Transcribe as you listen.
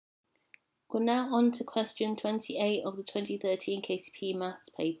We're now on to question 28 of the 2013 KCPE Maths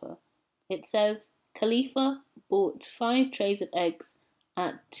paper. It says, Khalifa bought 5 trays of eggs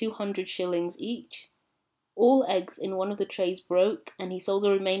at 200 shillings each. All eggs in one of the trays broke and he sold the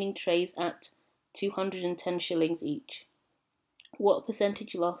remaining trays at 210 shillings each. What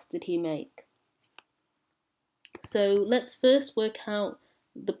percentage loss did he make? So let's first work out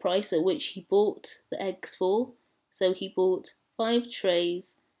the price at which he bought the eggs for. So he bought 5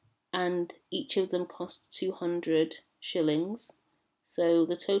 trays and each of them cost 200 shillings. So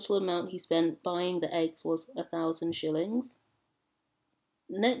the total amount he spent buying the eggs was 1,000 shillings.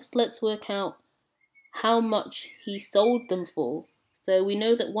 Next, let's work out how much he sold them for. So we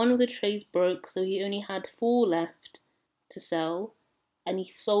know that one of the trays broke, so he only had 4 left to sell, and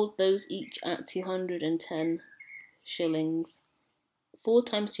he sold those each at 210 shillings. 4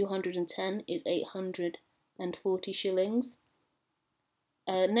 times 210 is 840 shillings.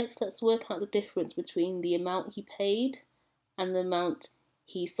 Next, let's work out the difference between the amount he paid and the amount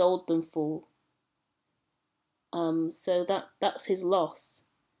he sold them for. So that's his loss.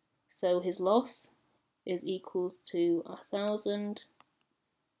 So his loss is equals to 1,000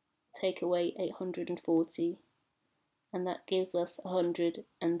 take away 840, and that gives us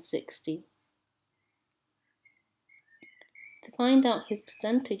 160. To find out his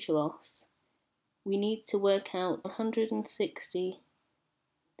percentage loss, we need to work out 160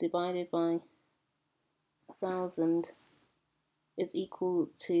 divided by 1,000 is equal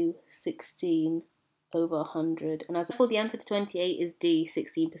to 16 over 100. And as for the answer to 28 is D,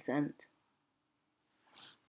 16%.